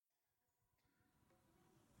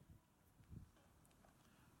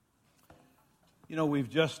You know, we've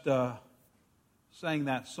just sang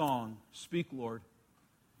that song, Speak, Lord.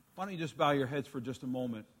 Why don't you just bow your heads for just a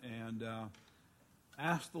moment and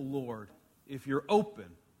ask the Lord, if you're open,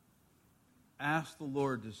 ask the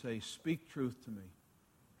Lord to say, speak truth to me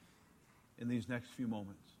in these next few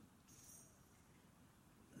moments.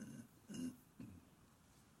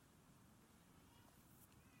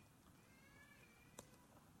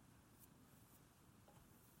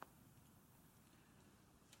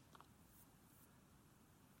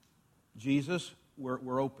 Jesus,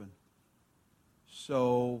 we're open.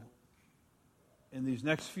 So, in these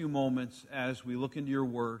next few moments, as we look into your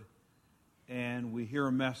word and we hear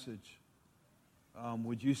a message,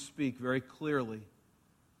 would you speak very clearly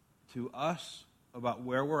to us about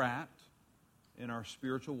where we're at in our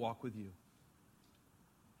spiritual walk with you?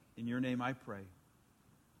 In your name I pray.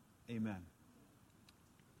 Amen.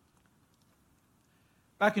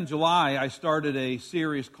 Back in July, I started a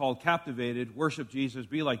series called Captivated, Worship Jesus,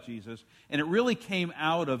 Be Like Jesus, and it really came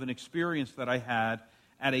out of an experience that I had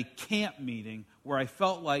at a camp meeting where I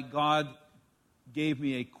felt like God gave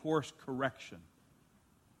me a course correction.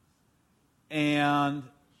 And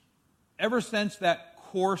ever since that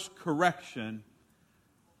course correction,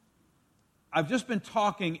 I've just been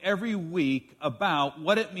talking every week about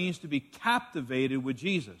what it means to be captivated with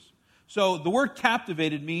Jesus. So the word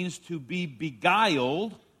captivated means to be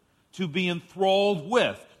beguiled, to be enthralled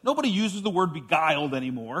with. Nobody uses the word beguiled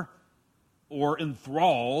anymore or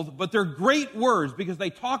enthralled, but they're great words because they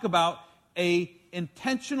talk about an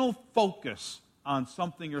intentional focus on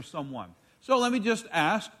something or someone. So let me just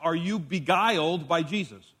ask, are you beguiled by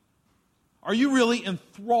Jesus? Are you really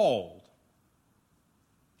enthralled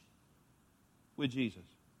with Jesus?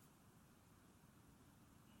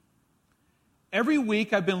 Every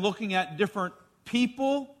week I've been looking at different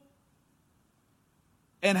people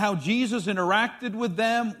and how Jesus interacted with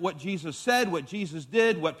them, what Jesus said, what Jesus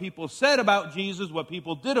did, what people said about Jesus, what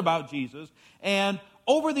people did about Jesus. And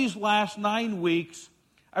over these last 9 weeks,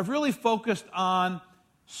 I've really focused on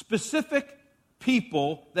specific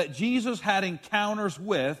people that Jesus had encounters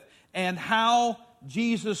with and how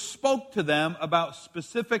Jesus spoke to them about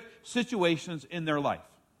specific situations in their life.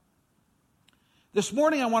 This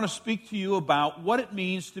morning I want to speak to you about what it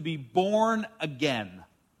means to be born again.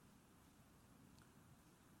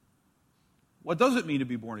 What does it mean to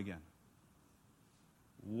be born again?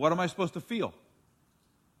 What am I supposed to feel?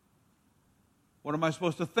 What am I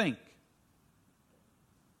supposed to think?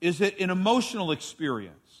 Is it an emotional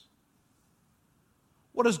experience?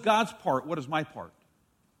 What is God's part? What is my part?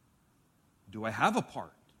 Do I have a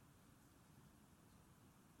part?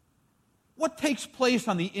 What takes place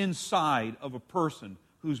on the inside of a person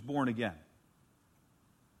who's born again?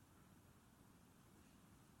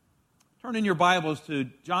 Turn in your Bibles to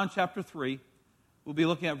John chapter 3. We'll be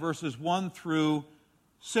looking at verses 1 through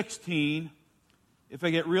 16. If I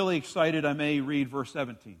get really excited, I may read verse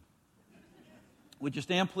 17. Would you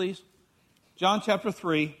stand, please? John chapter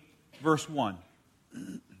 3, verse 1.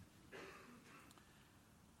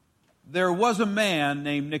 There was a man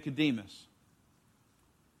named Nicodemus,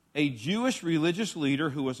 a Jewish religious leader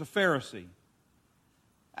who was a Pharisee.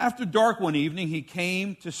 After dark one evening, he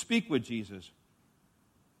came to speak with Jesus.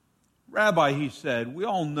 Rabbi, he said, we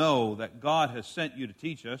all know that God has sent you to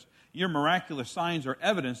teach us. Your miraculous signs are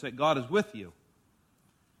evidence that God is with you.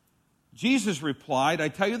 Jesus replied, I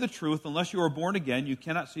tell you the truth, unless you are born again, you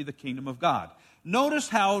cannot see the kingdom of God. Notice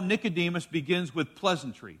how Nicodemus begins with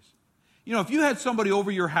pleasantries. You know, if you had somebody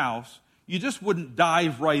over your house, you just wouldn't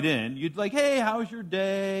dive right in. You'd like, hey, how's your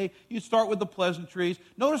day? You'd start with the pleasantries.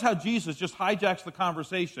 Notice how Jesus just hijacks the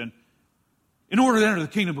conversation. In order to enter the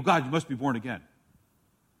kingdom of God, you must be born again.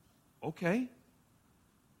 Okay.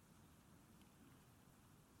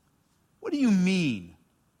 What do you mean?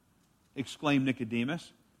 Exclaimed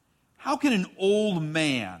Nicodemus. How can an old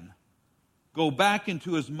man go back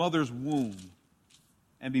into his mother's womb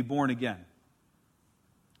and be born again?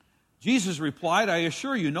 Jesus replied, I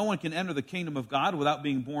assure you, no one can enter the kingdom of God without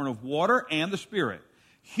being born of water and the Spirit.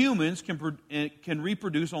 Humans can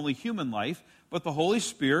reproduce only human life, but the Holy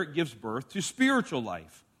Spirit gives birth to spiritual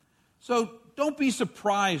life. So don't be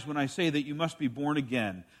surprised when I say that you must be born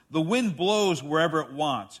again. The wind blows wherever it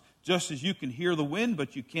wants, just as you can hear the wind,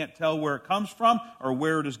 but you can't tell where it comes from or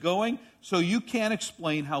where it is going. So you can't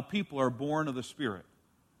explain how people are born of the Spirit.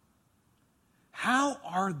 How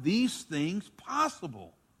are these things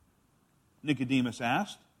possible? Nicodemus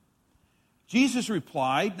asked. Jesus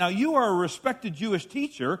replied, now you are a respected Jewish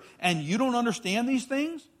teacher, and you don't understand these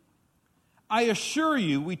things? I assure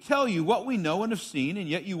you, we tell you what we know and have seen, and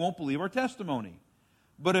yet you won't believe our testimony.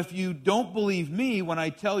 But if you don't believe me when I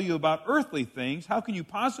tell you about earthly things, how can you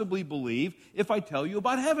possibly believe if I tell you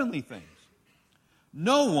about heavenly things?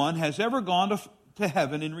 No one has ever gone to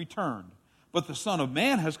heaven and returned, but the Son of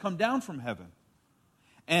Man has come down from heaven.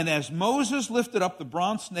 And as Moses lifted up the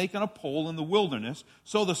bronze snake on a pole in the wilderness,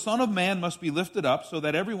 so the Son of Man must be lifted up, so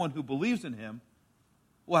that everyone who believes in him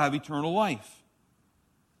will have eternal life.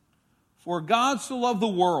 For God so loved the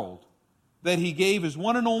world that he gave his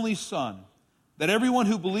one and only Son, that everyone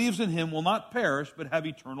who believes in him will not perish but have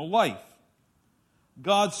eternal life.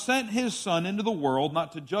 God sent his Son into the world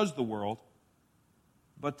not to judge the world,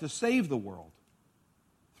 but to save the world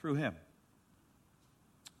through him.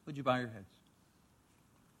 Would you bow your heads?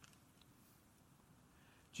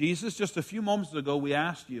 Jesus, just a few moments ago we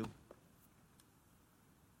asked you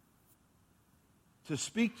to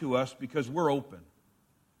speak to us because we're open.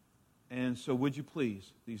 And so would you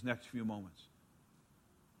please, these next few moments?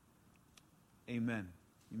 Amen.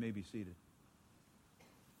 You may be seated.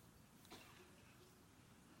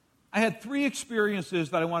 I had 3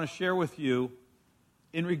 experiences that I want to share with you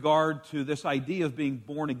in regard to this idea of being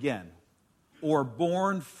born again or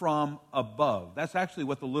born from above. That's actually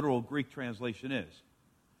what the literal Greek translation is.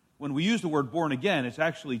 When we use the word born again, it's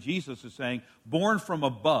actually Jesus is saying born from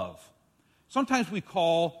above. Sometimes we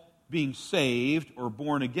call being saved or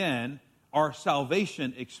born again our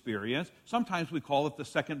salvation experience. Sometimes we call it the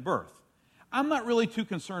second birth. I'm not really too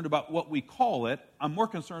concerned about what we call it. I'm more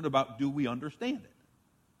concerned about, do we understand it?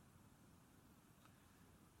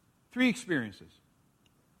 3 experiences.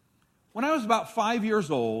 When I was about 5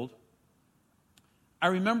 years old, I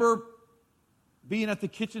remember being at the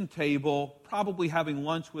kitchen table, probably having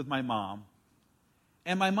lunch with my mom,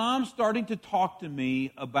 and my mom starting to talk to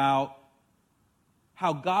me about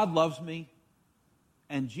how God loves me,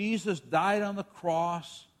 and Jesus died on the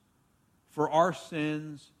cross for our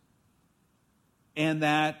sins, and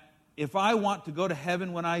that if I want to go to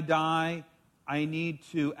heaven when I die, I need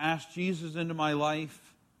to ask Jesus into my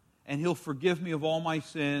life, and he'll forgive me of all my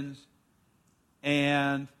sins,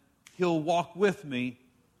 and he'll walk with me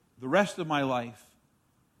the rest of my life,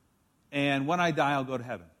 and when I die, I'll go to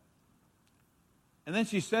heaven. And then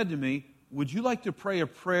she said to me, would you like to pray a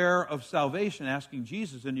prayer of salvation asking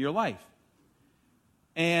Jesus into your life?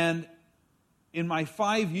 And in my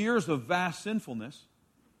 5 years of vast sinfulness,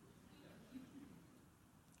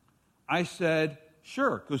 I said,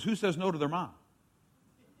 sure, because who says no to their mom?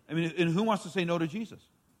 I mean, and who wants to say no to Jesus?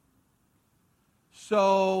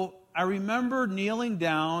 So I remember kneeling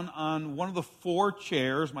down on one of the 4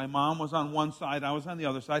 chairs. My mom was on one side, I was on the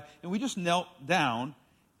other side, and we just knelt down,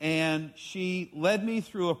 and she led me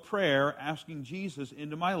through a prayer asking Jesus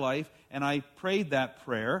into my life, and I prayed that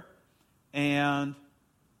prayer, and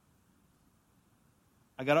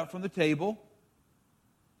I got up from the table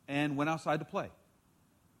and went outside to play.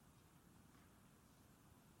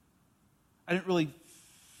 I didn't really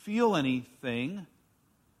feel anything.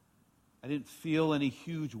 I didn't feel any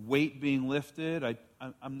huge weight being lifted. I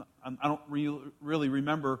don't really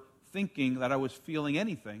remember thinking that I was feeling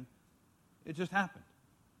anything. It just happened.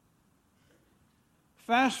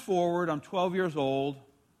 Fast forward, I'm 12 years old,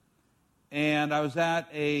 and I was at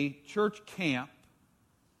a church camp,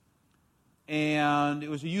 and it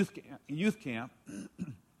was a youth camp,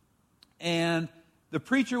 and the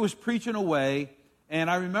preacher was preaching away, and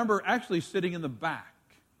I remember actually sitting in the back,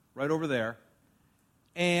 right over there,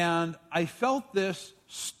 and I felt this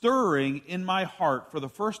stirring in my heart for the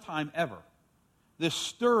first time ever. This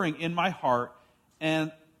stirring in my heart,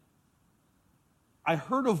 and I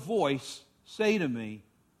heard a voice say to me,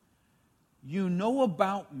 you know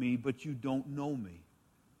about me, but you don't know me.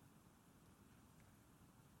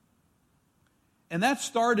 And that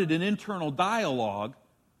started an internal dialogue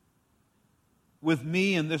with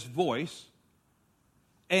me and this voice.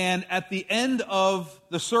 And at the end of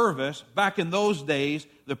the service, back in those days,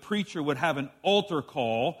 the preacher would have an altar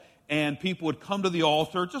call, and people would come to the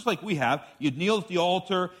altar, just like we have. You'd kneel at the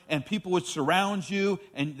altar, and people would surround you,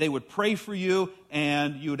 and they would pray for you,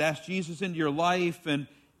 and you would ask Jesus into your life, and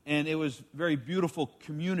it was a very beautiful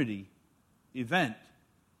community event.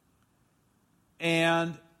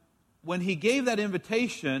 And when he gave that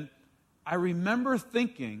invitation, I remember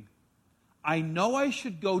thinking, I know I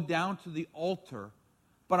should go down to the altar,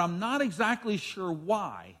 but I'm not exactly sure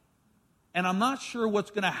why. And I'm not sure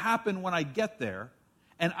what's going to happen when I get there.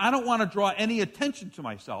 And I don't want to draw any attention to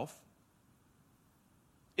myself.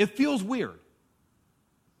 It feels weird.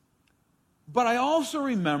 But I also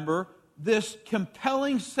remember this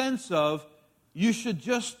compelling sense of, you should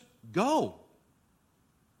just go.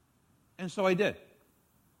 And so I did.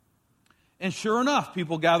 And sure enough,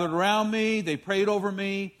 people gathered around me, they prayed over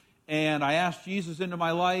me, and I asked Jesus into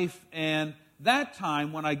my life, and that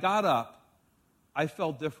time when I got up, I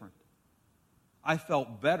felt different. I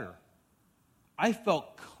felt better. I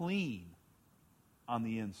felt clean on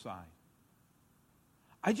the inside.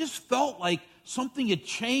 I just felt like something had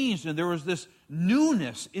changed and there was this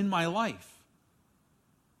newness in my life.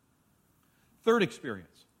 Third experience.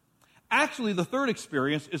 Actually, the third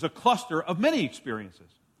experience is a cluster of many experiences.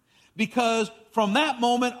 Because from that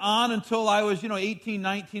moment on until I was, 18,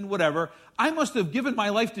 19, whatever, I must have given my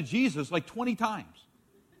life to Jesus like 20 times.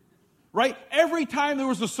 Right? Every time there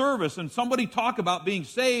was a service and somebody talked about being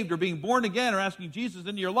saved or being born again or asking Jesus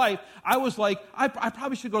into your life, I was like, I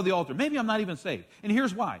probably should go to the altar. Maybe I'm not even saved. And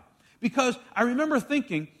here's why. Because I remember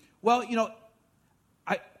thinking, well,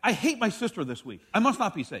 I hate my sister this week. I must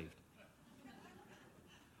not be saved.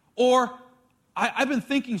 Or I've been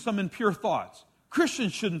thinking some impure thoughts.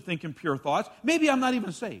 Christians shouldn't think impure thoughts. Maybe I'm not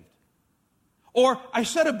even saved. Or I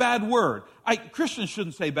said a bad word. Christians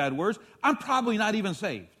shouldn't say bad words. I'm probably not even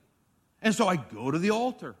saved. And so I go to the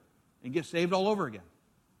altar and get saved all over again.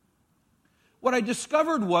 What I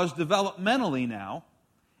discovered was, developmentally now,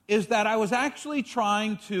 is that I was actually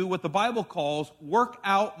trying to, what the Bible calls, work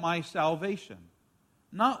out my salvation.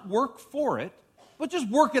 Not work for it, but just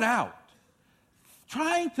work it out.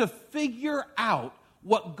 Trying to figure out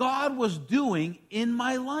what God was doing in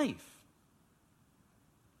my life.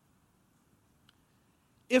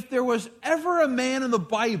 If there was ever a man in the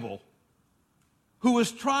Bible who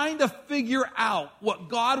was trying to figure out what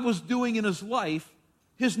God was doing in his life,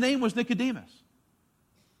 his name was Nicodemus.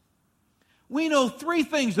 We know three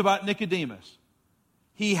things about Nicodemus.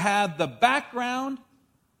 He had the background,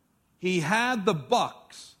 he had the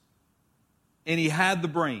bucks, and he had the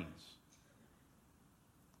brains.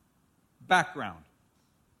 Background.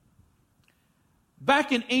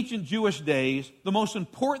 Back in ancient Jewish days, the most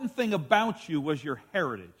important thing about you was your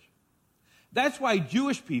heritage. That's why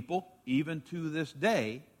Jewish people, even to this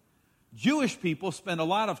day, Jewish people spend a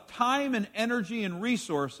lot of time and energy and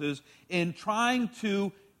resources in trying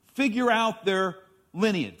to figure out their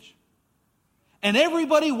lineage. And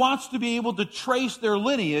everybody wants to be able to trace their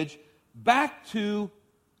lineage back to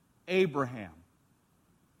Abraham.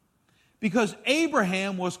 Because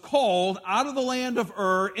Abraham was called out of the land of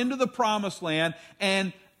Ur into the promised land,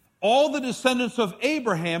 and all the descendants of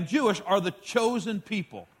Abraham, Jewish, are the chosen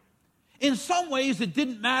people. In some ways, it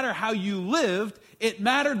didn't matter how you lived. It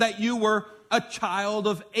mattered that you were a child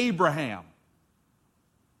of Abraham.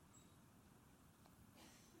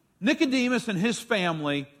 Nicodemus and his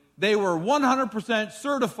family, they were 100%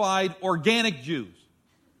 certified organic Jews.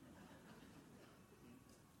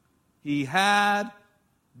 He had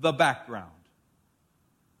the background.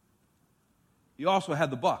 He also had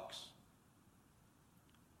the bucks.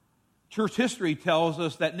 Church history tells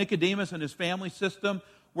us that Nicodemus and his family system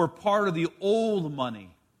were part of the old money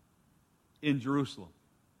in Jerusalem.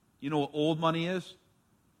 You know what old money is?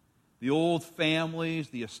 The old families,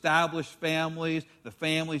 the established families, the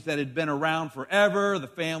families that had been around forever, the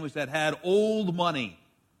families that had old money.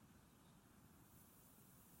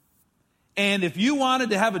 And if you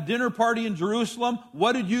wanted to have a dinner party in Jerusalem,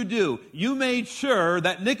 what did you do? You made sure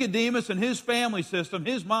that Nicodemus and his family system,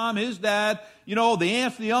 his mom, his dad, the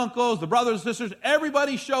aunts, the uncles, the brothers and sisters,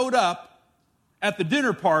 everybody showed up at the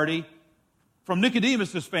dinner party from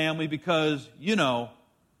Nicodemus' family because,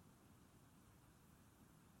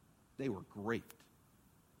 they were great.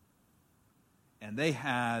 And they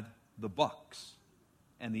had the bucks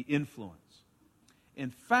and the influence. In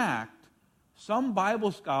fact, some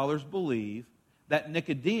Bible scholars believe that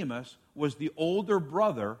Nicodemus was the older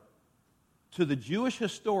brother to the Jewish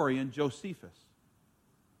historian Josephus.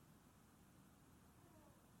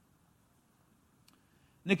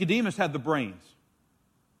 Nicodemus had the brains.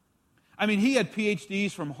 He had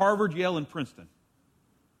PhDs from Harvard, Yale, and Princeton.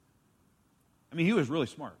 He was really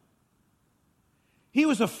smart. He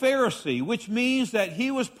was a Pharisee, which means that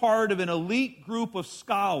he was part of an elite group of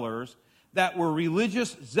scholars that were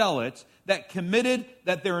religious zealots that committed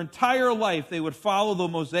that their entire life they would follow the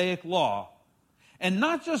Mosaic law. And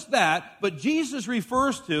not just that, but Jesus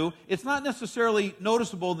refers to, it's not necessarily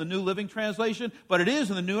noticeable in the New Living Translation, but it is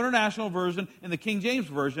in the New International Version, in the King James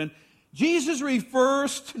Version. Jesus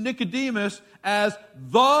refers to Nicodemus as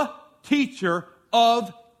the teacher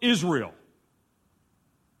of Israel.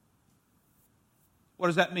 What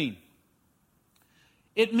does that mean?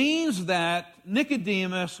 It means that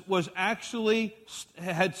Nicodemus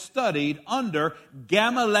had studied under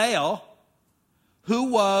Gamaliel,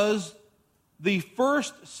 who was the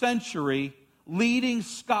first century leading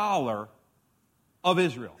scholar of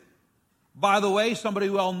Israel. By the way, somebody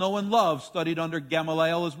we all know and love studied under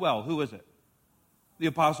Gamaliel as well. Who is it? the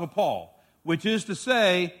Apostle Paul, which is to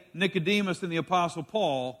say, Nicodemus and the Apostle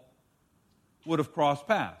Paul would have crossed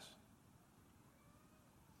paths.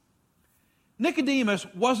 Nicodemus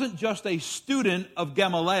wasn't just a student of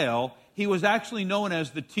Gamaliel. He was actually known as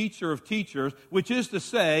the teacher of teachers, which is to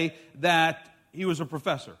say that he was a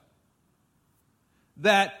professor.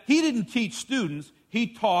 That he didn't teach students, he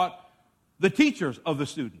taught the teachers of the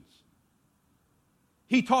students.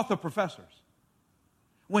 He taught the professors.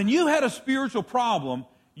 When you had a spiritual problem,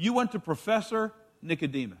 you went to Professor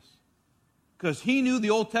Nicodemus. Because he knew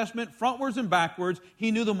the Old Testament frontwards and backwards.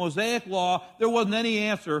 He knew the Mosaic Law. There wasn't any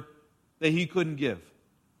answer that he couldn't give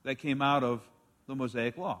that came out of the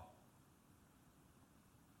Mosaic Law.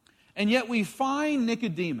 And yet we find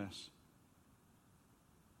Nicodemus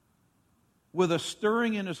with a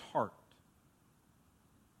stirring in his heart.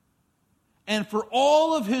 And for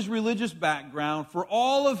all of his religious background, for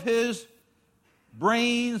all of his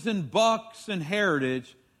brains and bucks and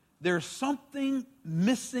heritage, there's something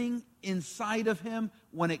missing inside of him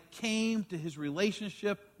when it came to his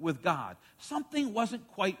relationship with God. Something wasn't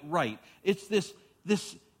quite right. It's this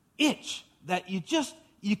itch that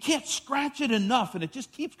you can't scratch it enough, and it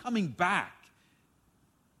just keeps coming back.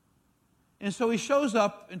 And so he shows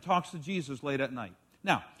up and talks to Jesus late at night.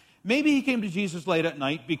 Now, maybe he came to Jesus late at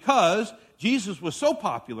night because Jesus was so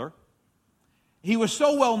popular, he was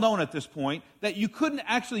so well known at this point that you couldn't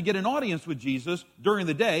actually get an audience with Jesus during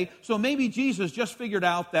the day. So maybe Jesus just figured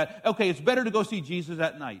out that, okay, it's better to go see Jesus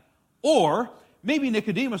at night. Or maybe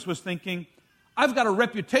Nicodemus was thinking, I've got a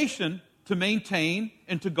reputation to maintain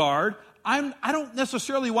and to guard. I don't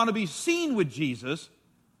necessarily want to be seen with Jesus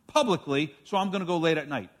publicly, so I'm going to go late at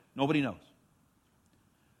night. Nobody knows.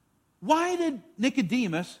 Why did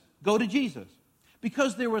Nicodemus go to Jesus?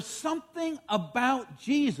 Because there was something about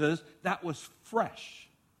Jesus that was fresh,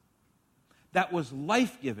 that was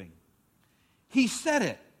life-giving. He said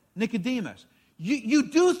it, Nicodemus.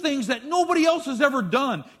 You do things that nobody else has ever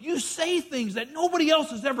done. You say things that nobody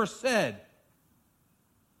else has ever said.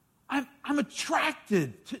 I'm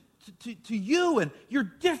attracted to you, and you're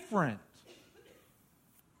different.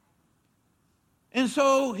 And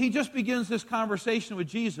so he just begins this conversation with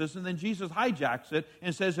Jesus, and then Jesus hijacks it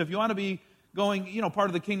and says, if you want to be going, part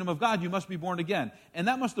of the kingdom of God, you must be born again. And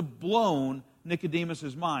that must have blown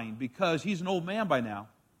Nicodemus' mind, because he's an old man by now.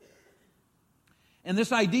 And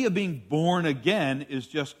this idea of being born again is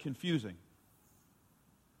just confusing.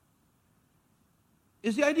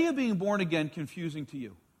 Is the idea of being born again confusing to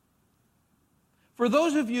you? For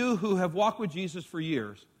those of you who have walked with Jesus for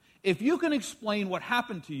years, if you can explain what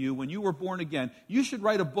happened to you when you were born again, you should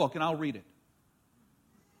write a book and I'll read it.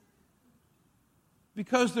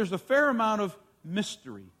 Because there's a fair amount of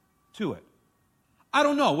mystery to it. I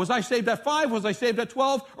don't know. Was I saved at 5? Was I saved at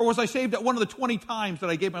 12? Or was I saved at one of the 20 times that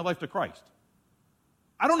I gave my life to Christ?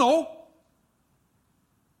 I don't know.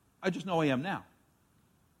 I just know I am now.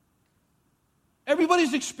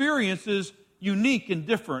 Everybody's experience is unique and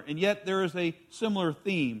different, and yet there is a similar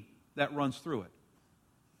theme that runs through it.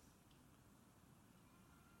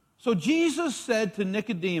 So Jesus said to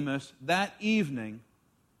Nicodemus that evening,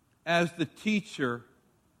 as the teacher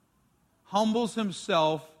humbles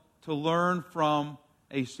himself to learn from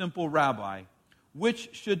a simple rabbi, which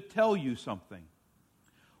should tell you something.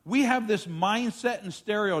 We have this mindset and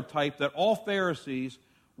stereotype that all Pharisees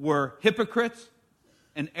were hypocrites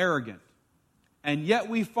and arrogant. And yet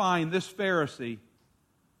we find this Pharisee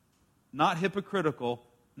not hypocritical,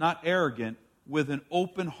 not arrogant, with an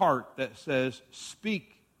open heart that says,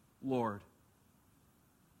 "Speak, Lord.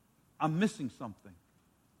 I'm missing something.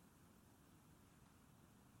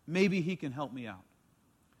 Maybe he can help me out."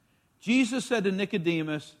 Jesus said to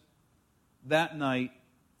Nicodemus that night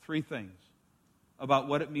 3 things about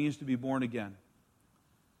what it means to be born again.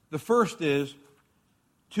 The first is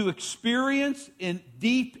to experience in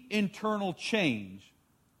deep internal change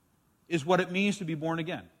is what it means to be born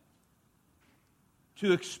again.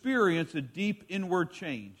 To experience a deep inward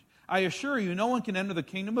change. I assure you, no one can enter the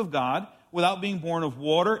kingdom of God without being born of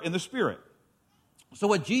water and the Spirit. So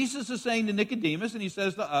what Jesus is saying to Nicodemus, and he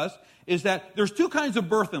says to us, is that there's 2 kinds of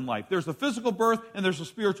birth in life. There's the physical birth and there's the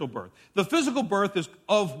spiritual birth. The physical birth is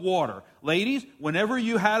of water. Ladies, whenever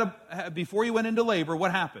you before you went into labor,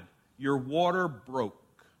 what happened? Your water broke.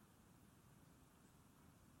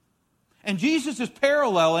 And Jesus is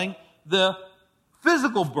paralleling the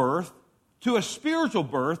physical birth to a spiritual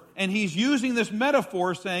birth, and he's using this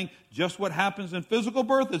metaphor saying just what happens in physical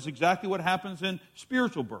birth is exactly what happens in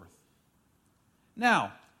spiritual birth.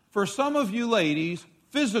 Now, for some of you ladies,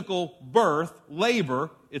 physical birth,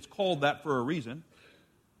 labor, it's called that for a reason,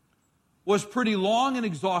 was pretty long and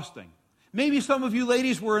exhausting. Maybe some of you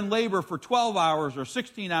ladies were in labor for 12 hours or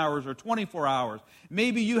 16 hours or 24 hours.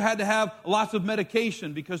 Maybe you had to have lots of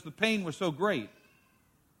medication because the pain was so great.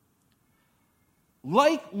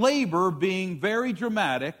 Like labor being very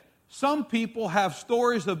dramatic, some people have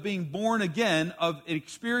stories of being born again, of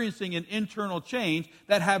experiencing an internal change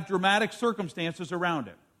that have dramatic circumstances around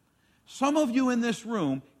it. Some of you in this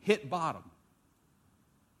room hit bottom.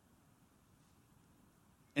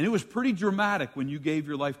 And it was pretty dramatic when you gave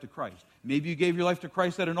your life to Christ. Maybe you gave your life to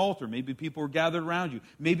Christ at an altar. Maybe people were gathered around you.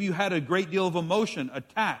 Maybe you had a great deal of emotion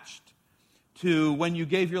attached to when you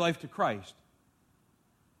gave your life to Christ.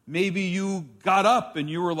 Maybe you got up and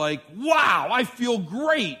you were like, wow, I feel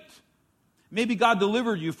great. Maybe God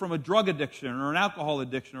delivered you from a drug addiction or an alcohol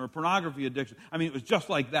addiction or a pornography addiction. I mean, it was just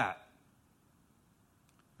like that.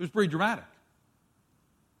 It was pretty dramatic.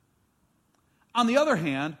 On the other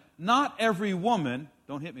hand, not every woman,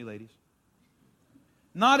 don't hit me, ladies,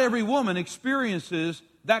 not every woman experiences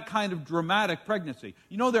that kind of dramatic pregnancy.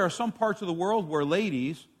 You know, there are some parts of the world where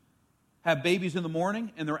ladies have babies in the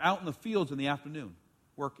morning and they're out in the fields in the afternoon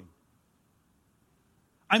working.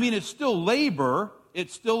 I mean, it's still labor.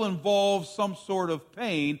 It still involves some sort of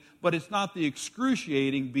pain, but it's not the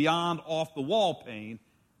excruciating, beyond off-the-wall pain.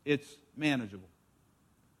 It's manageable.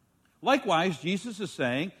 Likewise, Jesus is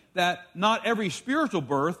saying that not every spiritual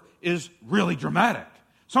birth is really dramatic.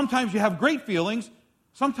 Sometimes you have great feelings.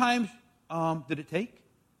 Sometimes, did it take?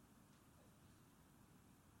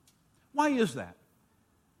 Why is that?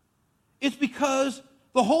 It's because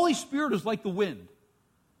the Holy Spirit is like the wind.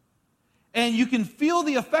 And you can feel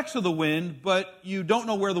the effects of the wind, but you don't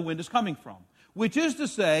know where the wind is coming from. Which is to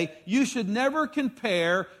say, you should never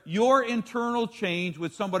compare your internal change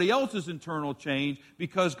with somebody else's internal change,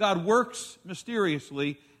 because God works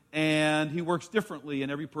mysteriously and He works differently in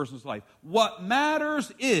every person's life. What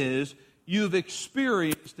matters is you've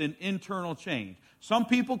experienced an internal change. Some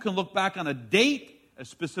people can look back on a date, a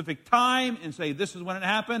specific time, and say, this is when it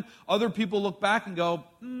happened. Other people look back and go,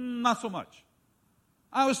 not so much.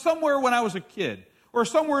 I was somewhere when I was a kid, or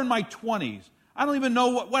somewhere in my 20s. I don't even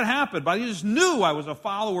know what happened, but I just knew I was a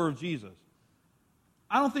follower of Jesus.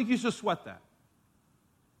 I don't think you should sweat that.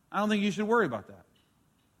 I don't think you should worry about that.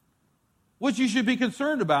 What you should be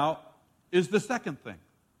concerned about is the second thing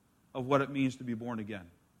of what it means to be born again.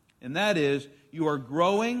 And that is, you are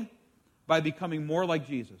growing by becoming more like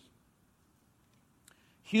Jesus.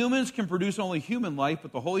 Humans can produce only human life,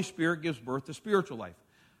 but the Holy Spirit gives birth to spiritual life.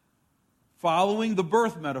 Following the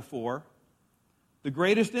birth metaphor, the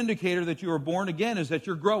greatest indicator that you are born again is that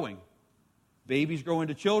you're growing. Babies grow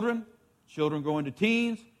into children, children grow into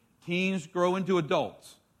teens, teens grow into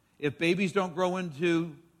adults. If babies don't grow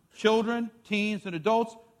into children, teens, and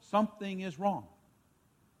adults, something is wrong.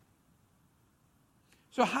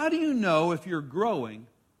 So how do you know if you're growing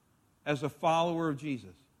as a follower of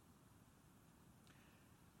Jesus?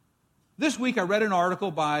 This week I read an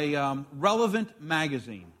article by Relevant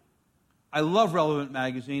Magazine. I love Relevant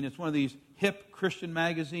Magazine. It's one of these hip Christian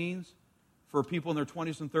magazines for people in their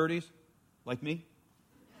 20s and 30s, like me.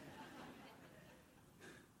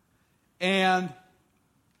 And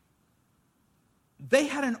they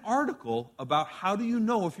had an article about how do you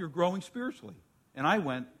know if you're growing spiritually. And I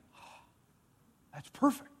went, oh, that's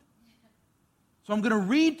perfect. So I'm going to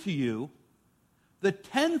read to you the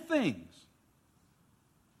 10 things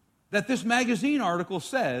that this magazine article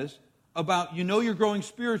says about you know you're growing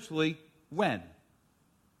spiritually when.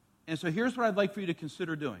 And so here's what I'd like for you to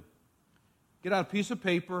consider doing. Get out a piece of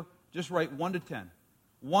paper, just write 1 to 10.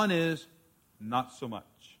 1 is, not so much.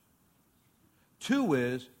 2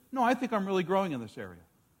 is, no, I think I'm really growing in this area.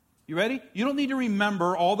 You ready? You don't need to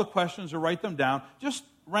remember all the questions or write them down. Just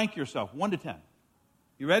rank yourself, 1 to 10.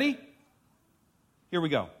 You ready? Here we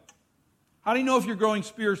go. How do you know if you're growing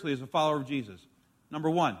spiritually as a follower of Jesus? Number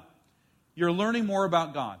 1, you're learning more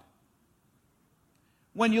about God.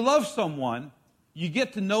 When you love someone, you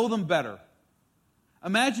get to know them better.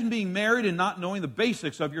 Imagine being married and not knowing the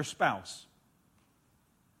basics of your spouse.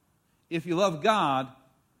 If you love God,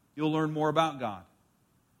 you'll learn more about God.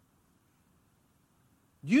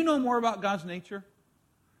 Do you know more about God's nature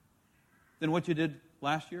than what you did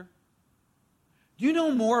last year? Do you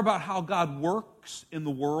know more about how God works in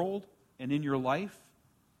the world and in your life?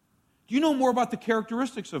 Do you know more about the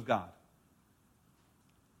characteristics of God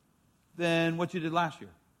than what you did last year?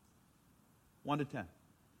 1 to 10.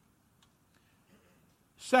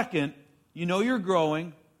 Second, you know you're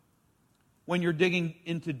growing when you're digging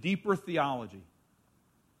into deeper theology.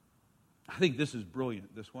 I think this is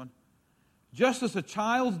brilliant, this one. Just as a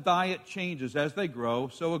child's diet changes as they grow,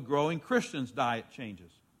 so a growing Christian's diet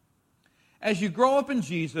changes. As you grow up in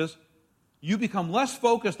Jesus, you become less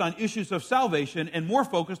focused on issues of salvation and more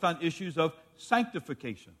focused on issues of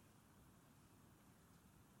sanctification.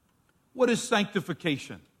 What is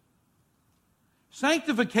sanctification?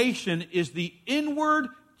 Sanctification is the inward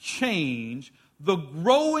change, the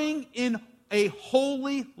growing in a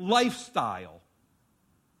holy lifestyle.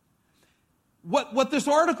 What this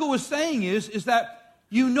article is saying is that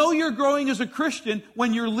you know you're growing as a Christian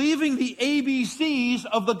when you're leaving the ABCs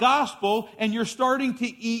of the gospel and you're starting to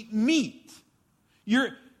eat meat.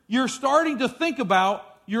 You're starting to think about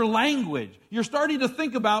your language. You're starting to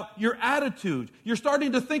think about your attitudes. You're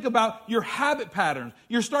starting to think about your habit patterns.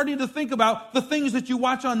 You're starting to think about the things that you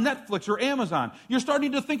watch on Netflix or Amazon. You're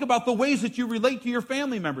starting to think about the ways that you relate to your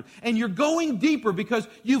family members. And you're going deeper because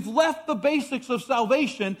you've left the basics of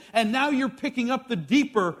salvation and now you're picking up the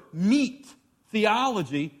deeper meat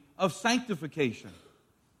theology of sanctification.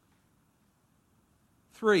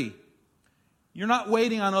 3, you're not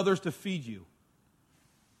waiting on others to feed you.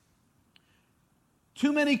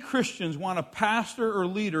 Too many Christians want a pastor or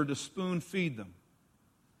leader to spoon feed them.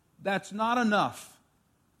 That's not enough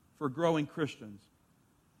for growing Christians.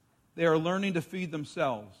 They are learning to feed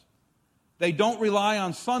themselves. They don't rely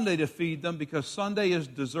on Sunday to feed them because Sunday is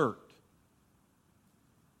dessert.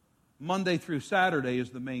 Monday through Saturday is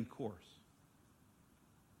the main course.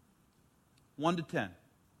 1 to 10.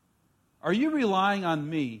 Are you relying on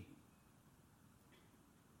me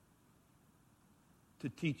to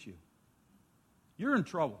teach you? You're in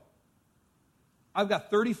trouble. I've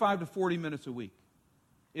got 35 to 40 minutes a week.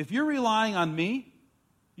 If you're relying on me,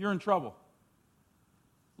 you're in trouble.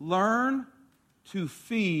 Learn to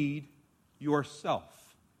feed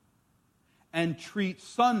yourself and treat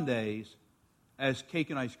Sundays as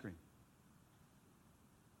cake and ice cream.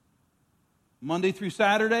 Monday through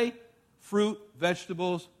Saturday, fruit,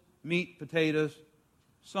 vegetables, meat, potatoes.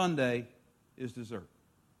 Sunday is dessert.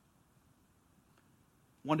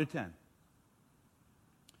 1 to 10.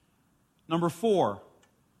 Number 4,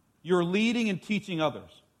 you're leading and teaching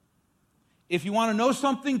others. If you want to know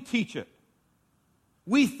something, teach it.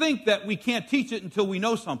 We think that we can't teach it until we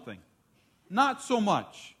know something. Not so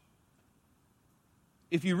much.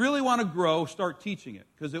 If you really want to grow, start teaching it,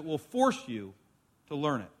 because it will force you to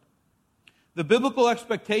learn it. The biblical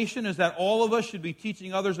expectation is that all of us should be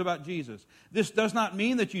teaching others about Jesus. This does not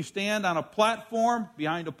mean that you stand on a platform,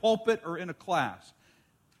 behind a pulpit, or in a class.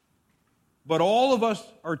 But all of us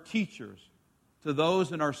are teachers to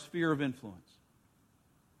those in our sphere of influence.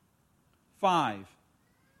 5,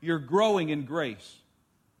 you're growing in grace.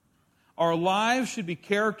 Our lives should be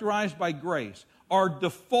characterized by grace. Our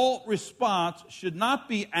default response should not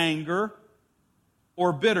be anger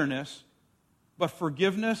or bitterness, but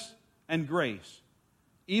forgiveness and grace,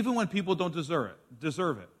 even when people don't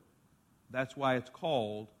deserve it. That's why it's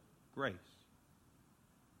called grace.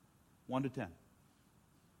 1 to 10.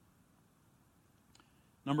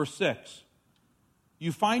 Number 6,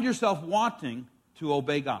 you find yourself wanting to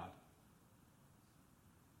obey God.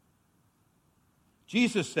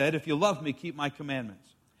 Jesus said, if you love me, keep my commandments.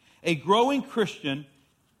 A growing Christian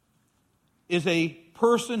is a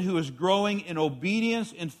person who is growing in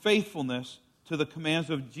obedience and faithfulness to the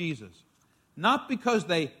commands of Jesus. Not because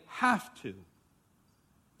they have to,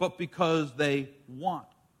 but because they want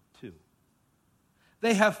to.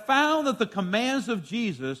 They have found that the commands of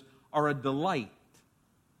Jesus are a delight,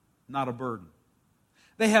 not a burden.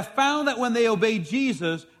 They have found that when they obey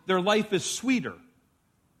Jesus, their life is sweeter,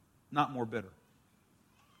 not more bitter.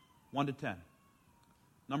 1 to 10.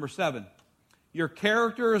 Number 7, your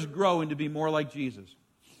character is growing to be more like Jesus.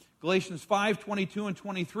 Galatians 5:22 and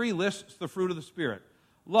 23 lists the fruit of the Spirit.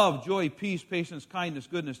 Love, joy, peace, patience, kindness,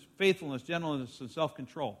 goodness, faithfulness, gentleness, and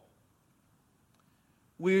self-control.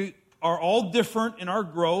 We are all different in our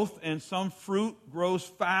growth, and some fruit grows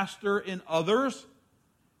faster in others,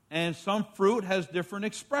 and some fruit has different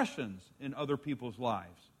expressions in other people's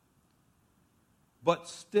lives. But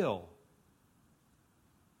still,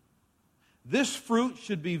 this fruit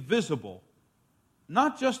should be visible,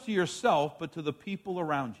 not just to yourself, but to the people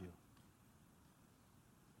around you.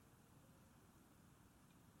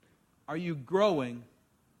 Are you growing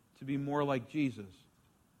to be more like Jesus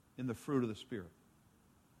in the fruit of the Spirit?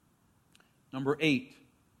 Number 8,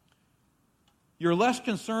 you're less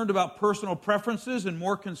concerned about personal preferences and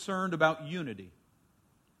more concerned about unity.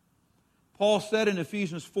 Paul said in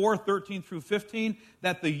Ephesians 4:13 through 15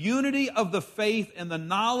 that the unity of the faith and the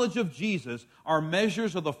knowledge of Jesus are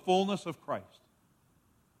measures of the fullness of Christ.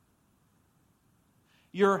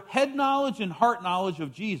 Your head knowledge and heart knowledge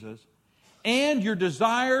of Jesus and your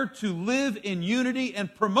desire to live in unity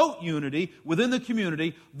and promote unity within the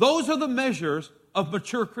community, those are the measures of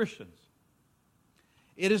mature Christians.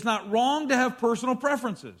 It is not wrong to have personal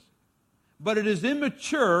preferences, but it is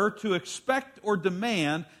immature to expect or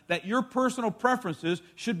demand that your personal preferences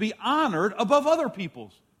should be honored above other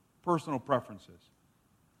people's personal preferences.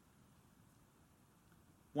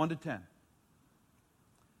 1 to 10.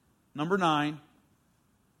 Number 9,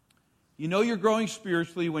 you know you're growing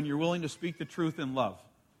spiritually when you're willing to speak the truth in love.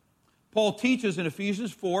 Paul teaches in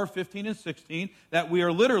Ephesians 4, 15 and 16 that we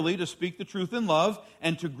are literally to speak the truth in love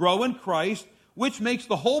and to grow in Christ, which makes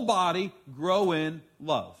the whole body grow in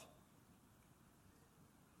love.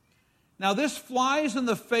 Now this flies in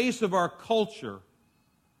the face of our culture,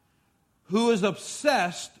 who is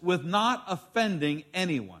obsessed with not offending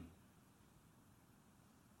anyone.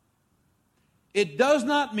 It does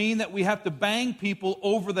not mean that we have to bang people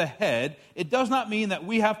over the head. It does not mean that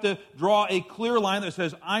we have to draw a clear line that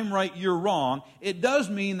says, I'm right, you're wrong. It does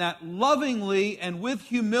mean that lovingly and with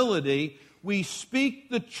humility, we speak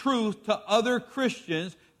the truth to other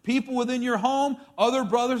Christians, people within your home, other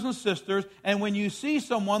brothers and sisters, and when you see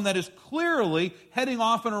someone that is clearly heading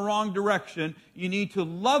off in a wrong direction, you need to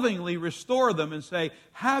lovingly restore them and say,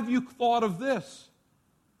 have you thought of this?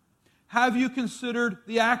 Have you considered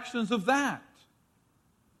the actions of that?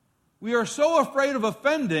 We are so afraid of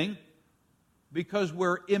offending because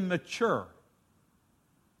we're immature.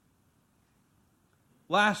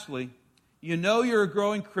 Lastly, you know you're a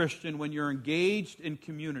growing Christian when you're engaged in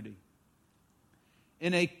community.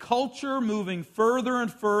 In a culture moving further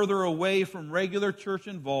and further away from regular church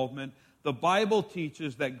involvement, the Bible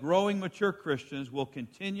teaches that growing mature Christians will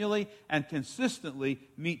continually and consistently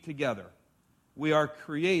meet together. We are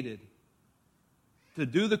created to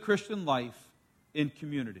do the Christian life in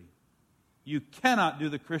community. You cannot do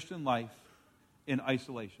the Christian life in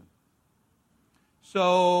isolation.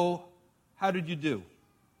 So, how did you do?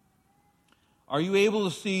 Are you able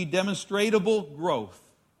to see demonstrable growth?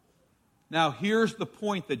 Now, here's the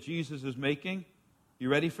point that Jesus is making. You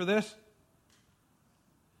ready for this?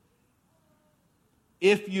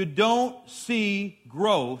 If you don't see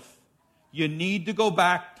growth, you need to go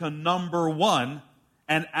back to number 1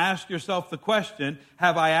 and ask yourself the question,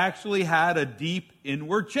 have I actually had a deep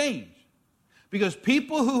inward change? Because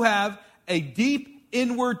people who have a deep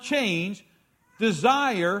inward change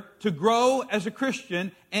desire to grow as a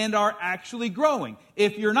Christian and are actually growing.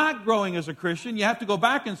 If you're not growing as a Christian, you have to go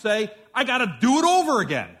back and say, I got to do it over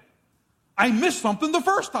again. I missed something the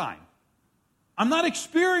first time. I'm not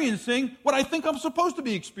experiencing what I think I'm supposed to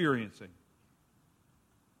be experiencing.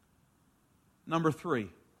 Number 3.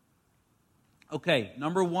 Okay,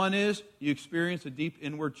 number 1 is you experience a deep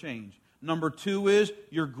inward change. Number 2 is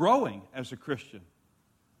you're growing as a Christian.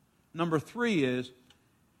 Number 3 is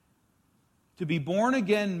to be born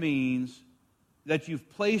again means that you've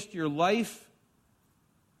placed your life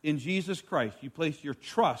in Jesus Christ. You place your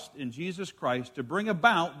trust in Jesus Christ to bring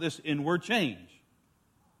about this inward change.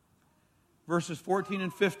 Verses 14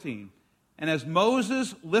 and 15. And as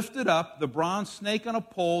Moses lifted up the bronze snake on a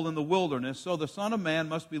pole in the wilderness, so the Son of Man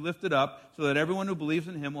must be lifted up so that everyone who believes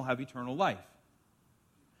in him will have eternal life.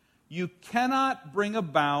 You cannot bring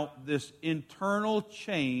about this internal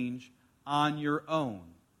change on your own.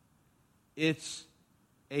 It's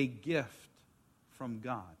a gift from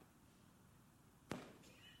God.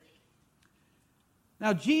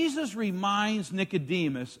 Now, Jesus reminds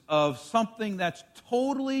Nicodemus of something that's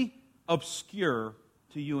totally obscure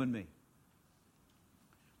to you and me.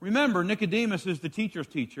 Remember, Nicodemus is the teacher's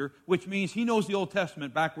teacher, which means he knows the Old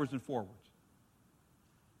Testament backwards and forwards.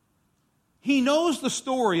 He knows the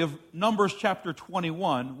story of Numbers chapter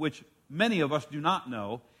 21, which many of us do not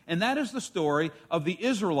know, and that is the story of the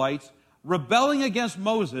Israelites rebelling against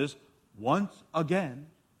Moses once again,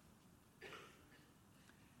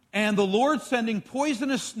 and the Lord sending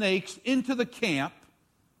poisonous snakes into the camp,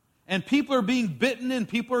 and people are being bitten and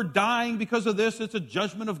people are dying because of this. It's a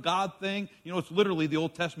judgment of God thing. You know, it's literally the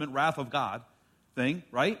Old Testament wrath of God thing,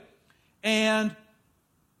 right? And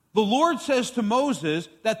the Lord says to Moses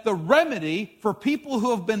that the remedy for people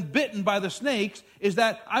who have been bitten by the snakes is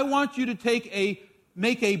that I want you to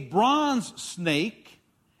make a bronze snake,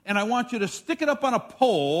 and I want you to stick it up on a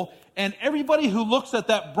pole, and everybody who looks at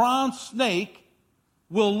that bronze snake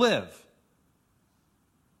will live.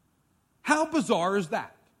 How bizarre is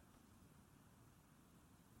that?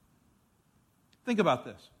 Think about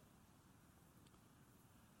this.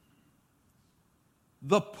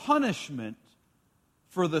 The punishment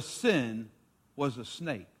for the sin was a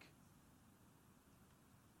snake.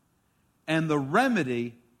 And the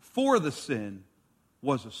remedy for the sin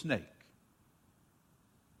was a snake.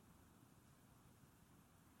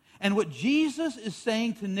 And what Jesus is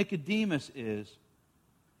saying to Nicodemus is,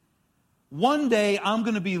 one day I'm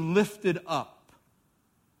going to be lifted up.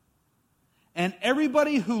 And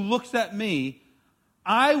everybody who looks at me,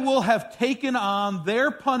 I will have taken on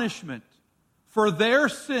their punishment for their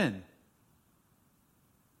sin.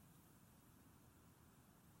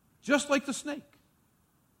 Just like the snake.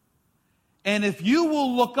 And if you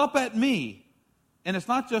will look up at me, and it's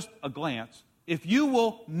not just a glance, if you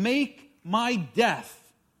will make my death,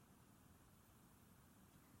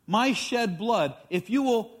 my shed blood, if you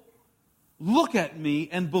will look at me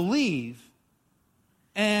and believe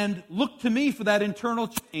and look to me for that internal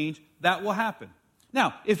change, that will happen.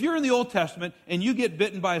 Now, if you're in the Old Testament and you get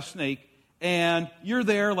bitten by a snake and you're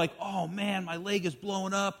there like, oh man, my leg is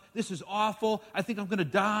blowing up. This is awful. I think I'm going to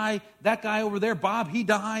die. That guy over there, Bob, he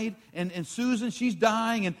died. And Susan, she's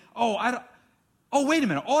dying. And wait a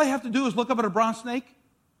minute. All I have to do is look up at a bronze snake?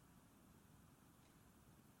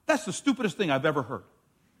 That's the stupidest thing I've ever heard.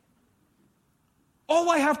 All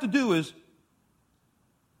I have to do is,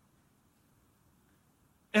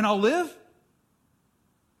 and I'll live?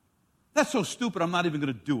 That's so stupid, I'm not even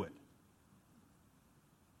going to do it.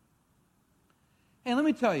 And let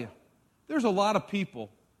me tell you, there's a lot of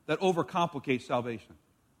people that overcomplicate salvation.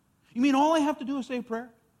 You mean all I have to do is say a prayer?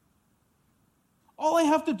 All I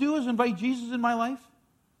have to do is invite Jesus in my life?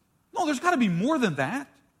 No, there's got to be more than that.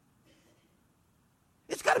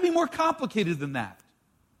 It's got to be more complicated than that.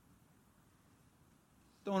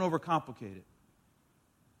 Don't overcomplicate it.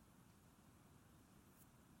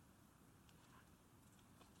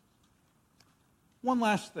 One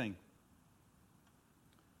last thing.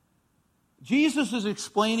 Jesus is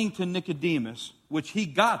explaining to Nicodemus, which he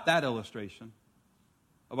got that illustration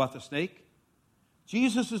about the snake.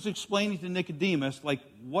 Jesus is explaining to Nicodemus, like,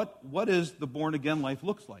 what is the born-again life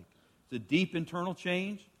looks like. It's a deep internal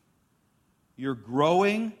change. You're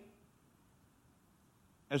growing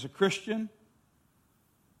as a Christian,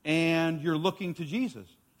 and you're looking to Jesus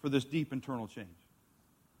for this deep internal change.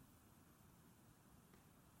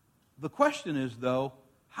 The question is, though,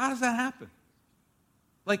 how does that happen?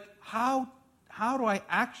 Like, how do I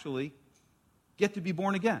actually get to be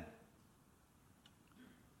born again?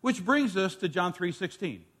 Which brings us to John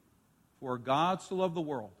 3:16. For God so loved the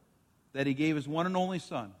world that he gave his one and only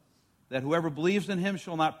Son, that whoever believes in him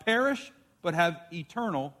shall not perish, but have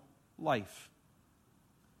eternal life.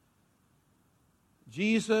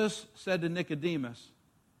 Jesus said to Nicodemus,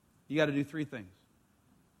 you got to do three things.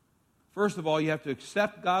 First of all, you have to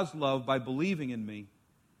accept God's love by believing in me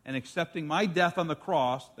and accepting my death on the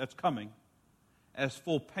cross that's coming as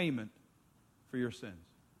full payment for your sins.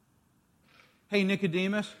 Hey,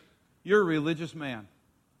 Nicodemus, you're a religious man.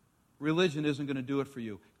 Religion isn't going to do it for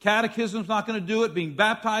you. Catechism's not going to do it. Being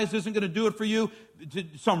baptized isn't going to do it for you.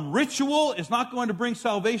 Some ritual is not going to bring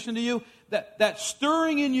salvation to you. That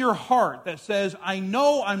stirring in your heart that says, I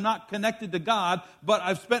know I'm not connected to God, but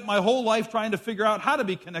I've spent my whole life trying to figure out how to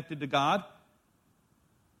be connected to God.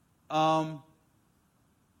 Do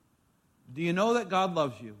you know that God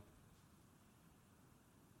loves you?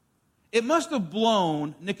 It must have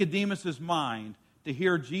blown Nicodemus' mind to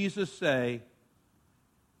hear Jesus say,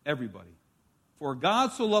 everybody. For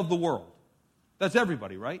God so loved the world. That's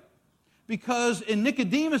everybody, right? Because in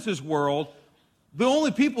Nicodemus' world, the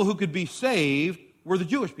only people who could be saved were the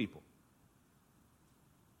Jewish people.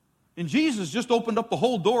 And Jesus just opened up the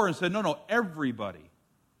whole door and said, no, everybody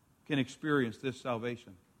can experience this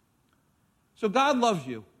salvation. So God loves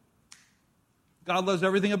you. God loves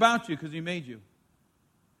everything about you because he made you.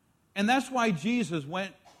 And that's why Jesus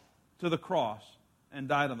went to the cross and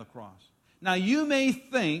died on the cross. Now, you may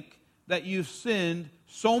think that you've sinned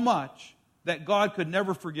so much that God could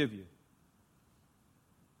never forgive you.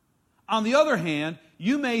 On the other hand,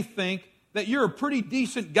 you may think that you're a pretty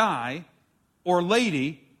decent guy or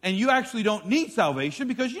lady and you actually don't need salvation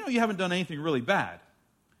because you haven't done anything really bad.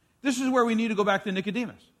 This is where we need to go back to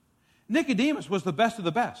Nicodemus. Nicodemus was the best of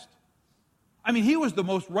the best. I mean, he was the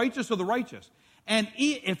most righteous of the righteous. And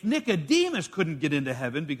if Nicodemus couldn't get into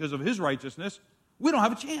heaven because of his righteousness, we don't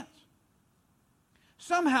have a chance.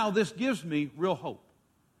 Somehow this gives me real hope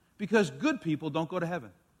because good people don't go to heaven.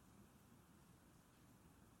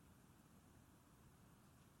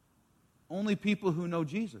 Only people who know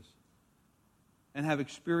Jesus and have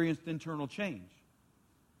experienced internal change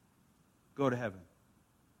go to heaven.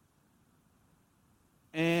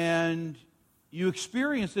 And you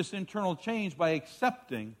experience this internal change by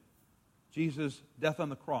accepting Jesus' death on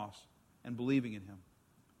the cross and believing in him.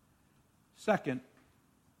 Second,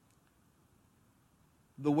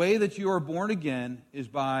 the way that you are born again is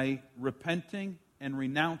by repenting and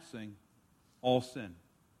renouncing all sin.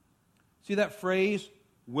 See that phrase,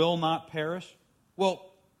 will not perish? Well,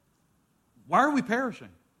 why are we perishing?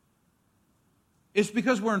 It's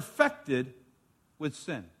because we're infected with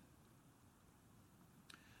sin.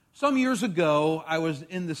 Some years ago, I was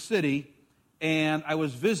in the city, and I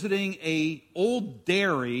was visiting an old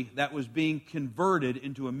dairy that was being converted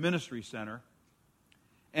into a ministry center.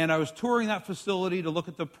 And I was touring that facility to look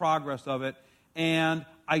at the progress of it, and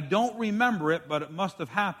I don't remember it, but it must have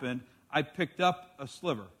happened. I picked up a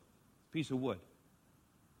sliver, piece of wood.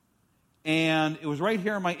 And it was right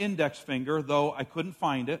here on my index finger, though I couldn't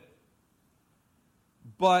find it.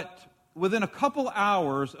 But within a couple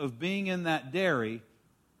hours of being in that dairy,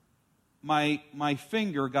 my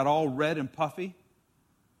finger got all red and puffy.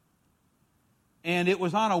 And it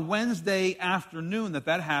was on a Wednesday afternoon that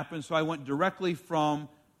happened, so I went directly from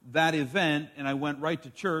that event, and I went right to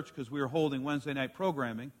church because we were holding Wednesday night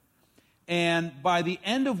programming. And by the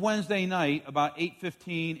end of Wednesday night, about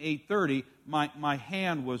 8:15, 8:30, my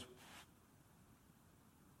hand was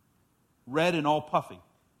red and all puffy.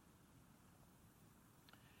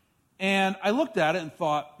 And I looked at it and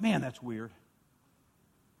thought, man, that's weird.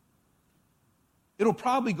 It'll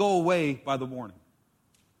probably go away by the morning.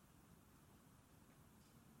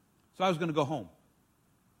 So I was going to go home.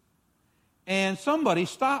 And somebody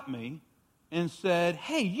stopped me and said,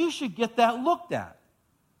 hey, you should get that looked at.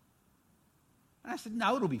 And I said,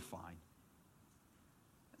 no, it'll be fine.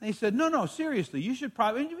 And they said, no, seriously, you should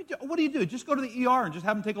probably, what do you do? Just go to the ER and just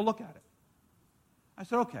have them take a look at it. I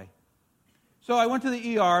said, okay. So I went to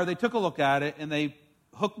the ER, they took a look at it, and they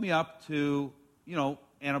hooked me up to,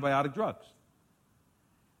 antibiotic drugs.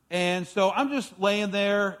 And so I'm just laying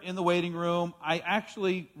there in the waiting room. I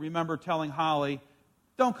actually remember telling Holly,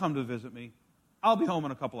 don't come to visit me. I'll be home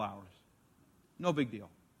in a couple hours. No big deal.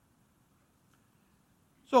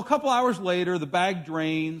 So a couple hours later, the bag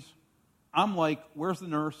drains. I'm like, where's the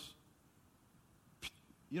nurse?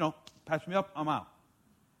 Patch me up, I'm out.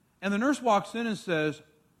 And the nurse walks in and says,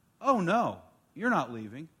 oh no, you're not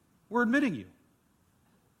leaving. We're admitting you.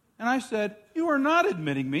 And I said, you are not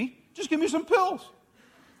admitting me. Just give me some pills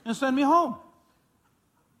and send me home.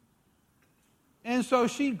 And so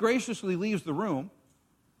she graciously leaves the room.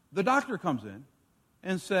 The doctor comes in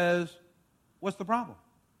and says, what's the problem?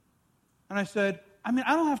 And I said, I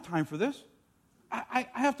don't have time for this. I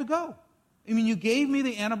have to go. You gave me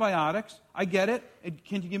the antibiotics. I get it.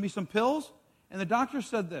 Can you give me some pills? And the doctor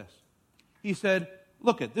said this. He said,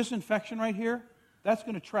 look at this infection right here, that's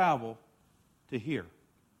going to travel to here.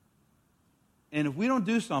 And if we don't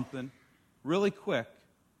do something really quick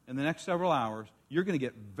in the next several hours, you're going to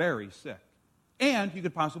get very sick. And you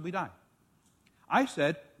could possibly die. I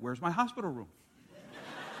said, where's my hospital room?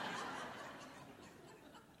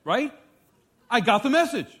 Right? I got the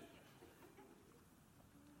message.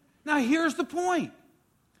 Now here's the point.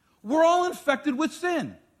 We're all infected with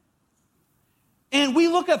sin. And we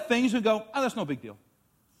look at things and go, oh, that's no big deal.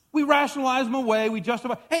 We rationalize them away. We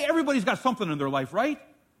justify. Hey, everybody's got something in their life, right?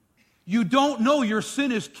 You don't know your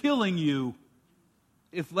sin is killing you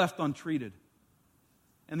if left untreated.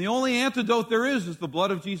 And the only antidote there is the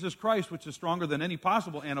blood of Jesus Christ, which is stronger than any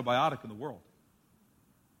possible antibiotic in the world.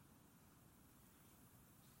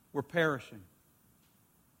 We're perishing.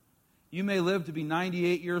 You may live to be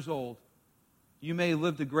 98 years old. You may have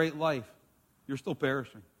lived a great life. You're still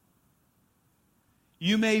perishing.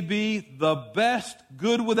 You may be the best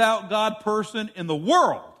good without God person in the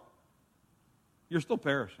world. You're still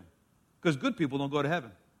perishing. Because good people don't go to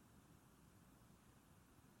heaven.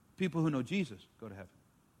 People who know Jesus go to heaven.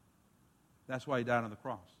 That's why he died on the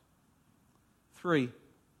cross. 3,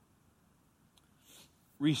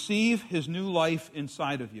 receive his new life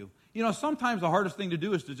inside of you. Sometimes the hardest thing to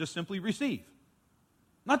do is to just simply receive.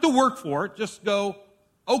 Not to work for it, just go,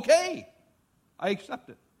 okay, I accept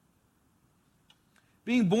it.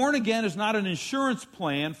 Being born again is not an insurance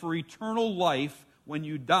plan for eternal life when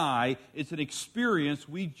you die. It's an experience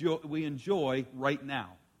we enjoy right now.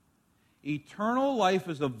 Eternal life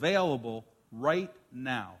is available right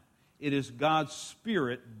now. It is God's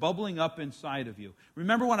Spirit bubbling up inside of you.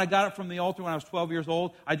 Remember when I got it from the altar when I was 12 years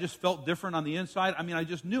old? I just felt different on the inside. I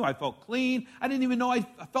just knew. I felt clean. I didn't even know I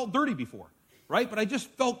felt dirty before, right? But I just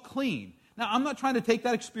felt clean. Now, I'm not trying to take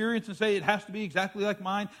that experience and say it has to be exactly like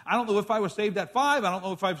mine. I don't know if I was saved at 5. I don't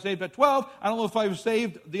know if I was saved at 12. I don't know if I was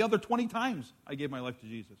saved the other 20 times I gave my life to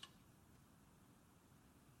Jesus.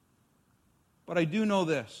 But I do know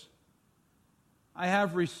this. I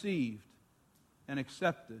have received and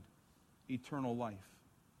accepted eternal life.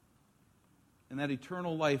 And that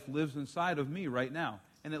eternal life lives inside of me right now.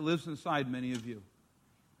 And it lives inside many of you.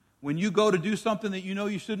 When you go to do something that you know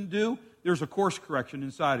you shouldn't do, there's a course correction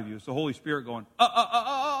inside of you. It's the Holy Spirit going,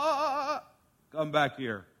 come back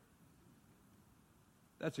here.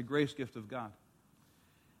 That's a grace gift of God.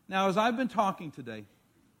 Now, as I've been talking today,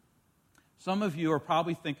 Some of you are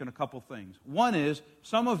probably thinking a couple things. One is,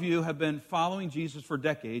 some of you have been following Jesus for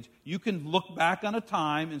decades. You can look back on a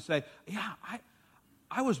time and say, yeah,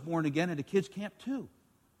 I was born again at a kids' camp too.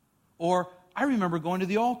 Or, I remember going to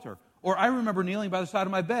the altar. Or, I remember kneeling by the side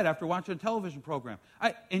of my bed after watching a television program.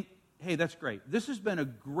 And hey, that's great. This has been a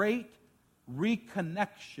great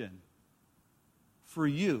reconnection for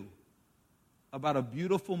you about a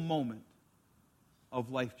beautiful moment of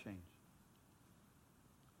life change.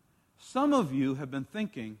 Some of you have been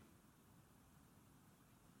thinking,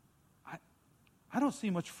 I don't see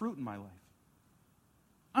much fruit in my life.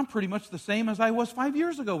 I'm pretty much the same as I was 5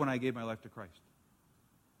 years ago when I gave my life to Christ.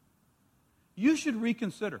 You should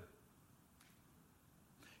reconsider.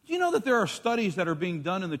 Do you know that there are studies that are being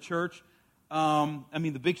done in the church?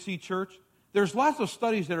 The Big C church? There's lots of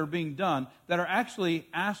studies that are being done that are actually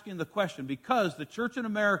asking the question, because the church in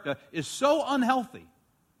America is so unhealthy,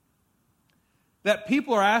 that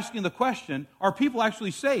people are asking the question, are people actually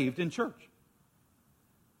saved in church?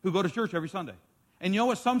 Who go to church every Sunday. And you know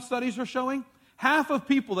what some studies are showing? Half of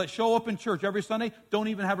people that show up in church every Sunday don't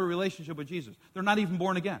even have a relationship with Jesus. They're not even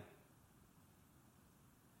born again.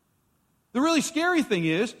 The really scary thing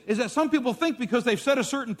is that some people think because they've said a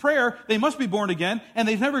certain prayer, they must be born again, and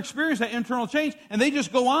they've never experienced that internal change, and they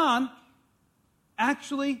just go on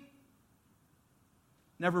actually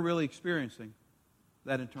never really experiencing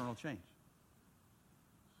that internal change.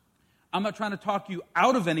 I'm not trying to talk you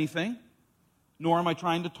out of anything, nor am I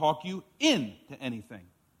trying to talk you into anything.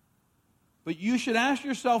 But you should ask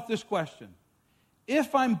yourself this question.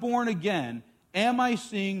 If I'm born again, am I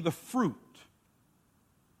seeing the fruit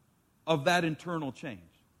of that internal change?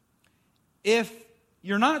 If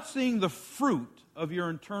you're not seeing the fruit of your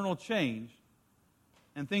internal change,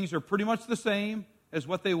 and things are pretty much the same as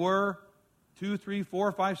what they were 2, 3,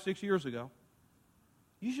 4, 5, 6 years ago,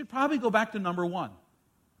 you should probably go back to number one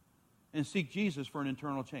and seek Jesus for an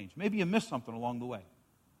internal change. Maybe you missed something along the way.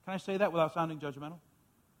 Can I say that without sounding judgmental?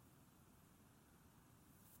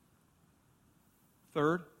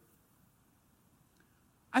 Third,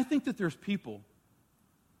 I think that there's people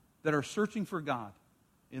that are searching for God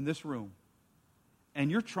in this room,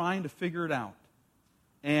 and you're trying to figure it out.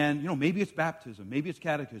 And, maybe it's baptism, maybe it's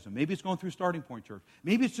catechism, maybe it's going through Starting Point Church,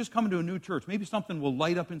 maybe it's just coming to a new church, maybe something will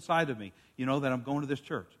light up inside of me, that I'm going to this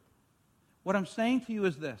church. What I'm saying to you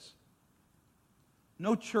is this: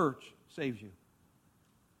 no church saves you.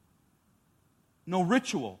 No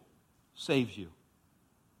ritual saves you.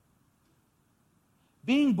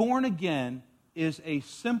 Being born again is a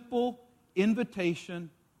simple invitation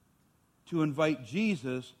to invite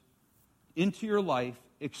Jesus into your life,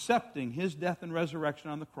 accepting His death and resurrection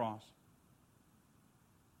on the cross,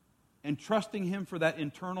 and trusting Him for that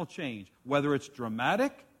internal change, whether it's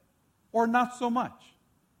dramatic or not so much.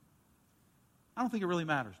 I don't think it really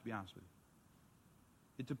matters, to be honest with you.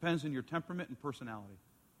 It depends on your temperament and personality.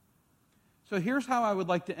 So here's how I would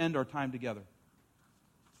like to end our time together.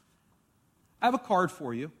 I have a card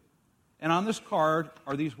for you, and on this card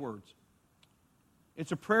are these words.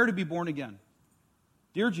 It's a prayer to be born again.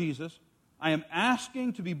 Dear Jesus, I am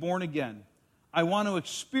asking to be born again. I want to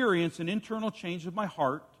experience an internal change of my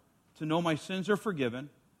heart, to know my sins are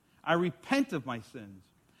forgiven. I repent of my sins.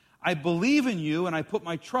 I believe in you, and I put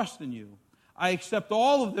my trust in you. I accept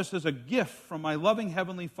all of this as a gift from my loving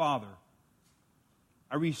Heavenly Father.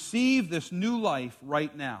 I receive this new life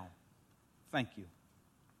right now. Thank you.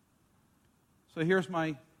 So here's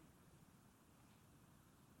my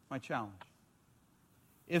challenge.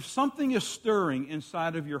 If something is stirring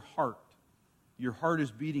inside of your heart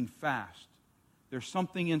is beating fast, there's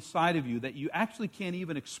something inside of you that you actually can't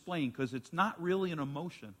even explain because it's not really an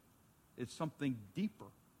emotion. It's something deeper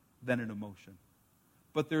than an emotion.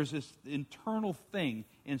 But there's this internal thing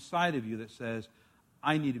inside of you that says,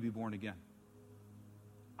 I need to be born again.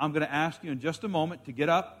 I'm going to ask you in just a moment to get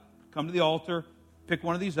up, come to the altar, pick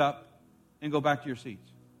one of these up, and go back to your seats.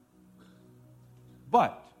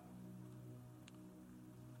 But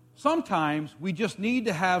sometimes we just need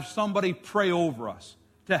to have somebody pray over us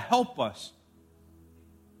to help us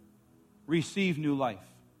receive new life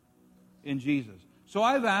in Jesus. So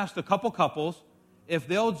I've asked a couple couples if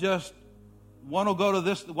they'll just, one will go to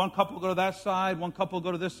this, one couple will go to that side, one couple will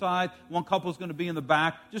go to this side, one couple is going to be in the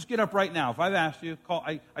back. Just get up right now. If I've asked you, call.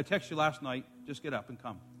 I texted you last night, just get up and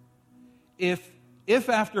come. If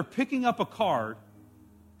after picking up a card,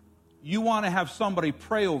 you want to have somebody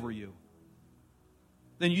pray over you,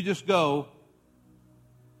 then you just go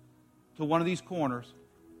to one of these corners,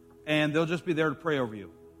 and they'll just be there to pray over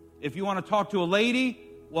you. If you want to talk to a lady,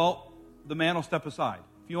 well, the man will step aside.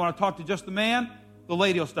 If you want to talk to just the man, the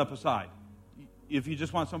lady will step aside. If you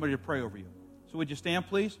just want somebody to pray over you. So would you stand,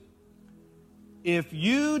 please? If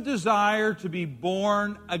you desire to be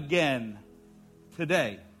born again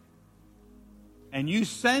today, and you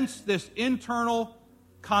sense this internal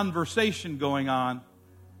conversation going on,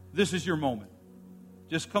 this is your moment.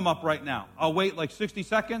 Just come up right now. I'll wait like 60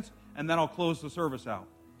 seconds, and then I'll close the service out.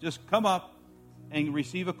 Just come up and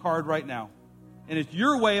receive a card right now. And it's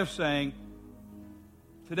your way of saying,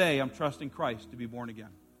 today I'm trusting Christ to be born again.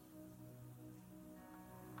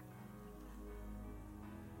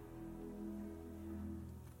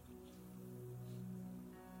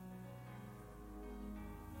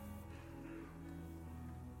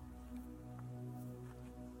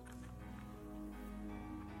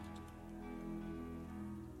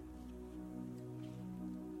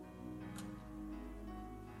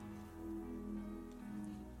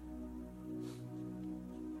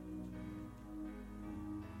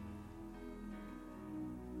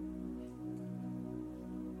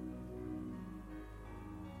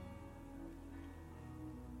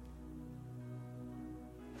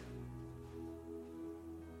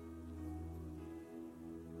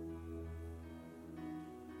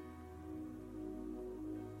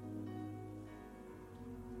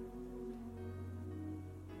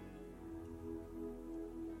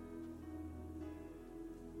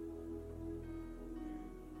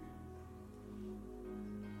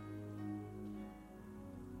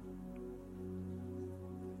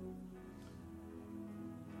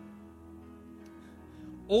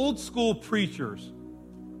 Old school preachers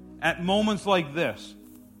at moments like this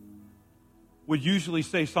would usually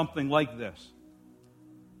say something like this.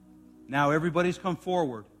 Now everybody's come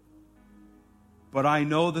forward, but I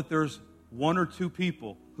know that there's one or two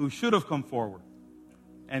people who should have come forward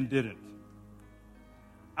and didn't.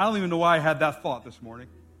 I don't even know why I had that thought this morning.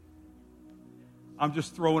 I'm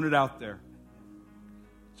just throwing it out there.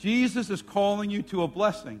 Jesus is calling you to a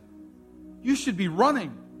blessing. You should be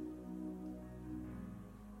running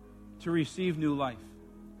to receive new life.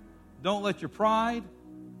 Don't let your pride,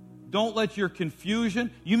 don't let your confusion.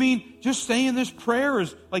 You mean just saying this prayer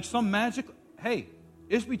is like some magic? Hey,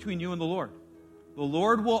 it's between you and the Lord. The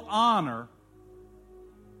Lord will honor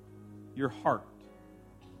your heart.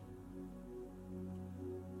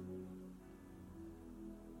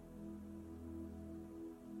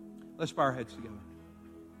 Let's bow our heads together.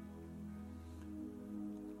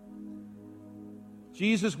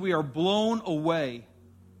 Jesus, we are blown away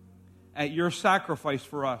at your sacrifice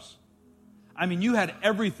for us. I mean, you had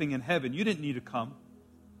everything in heaven. You didn't need to come.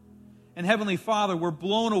 And Heavenly Father, we're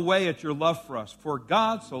blown away at your love for us. For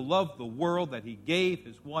God so loved the world that he gave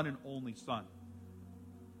his one and only Son.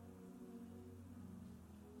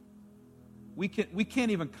 We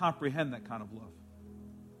can't even comprehend that kind of love.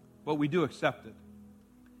 But we do accept it.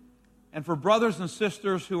 And for brothers and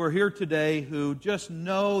sisters who are here today who just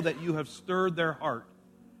know that you have stirred their heart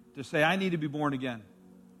to say, I need to be born again.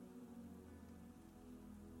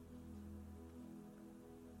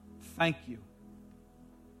 Thank you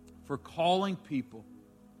for calling people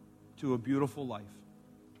to a beautiful life.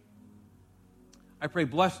 I pray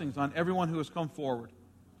blessings on everyone who has come forward.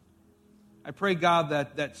 I pray, God,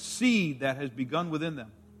 that seed that has begun within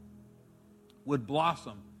them would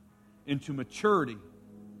blossom into maturity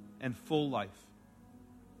and full life.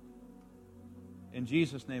 In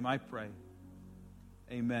Jesus' name I pray.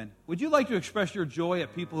 Amen. Would you like to express your joy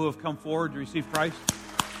at people who have come forward to receive Christ?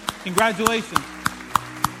 Congratulations.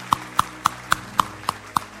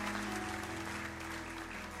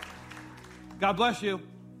 God bless you.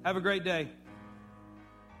 Have a great day.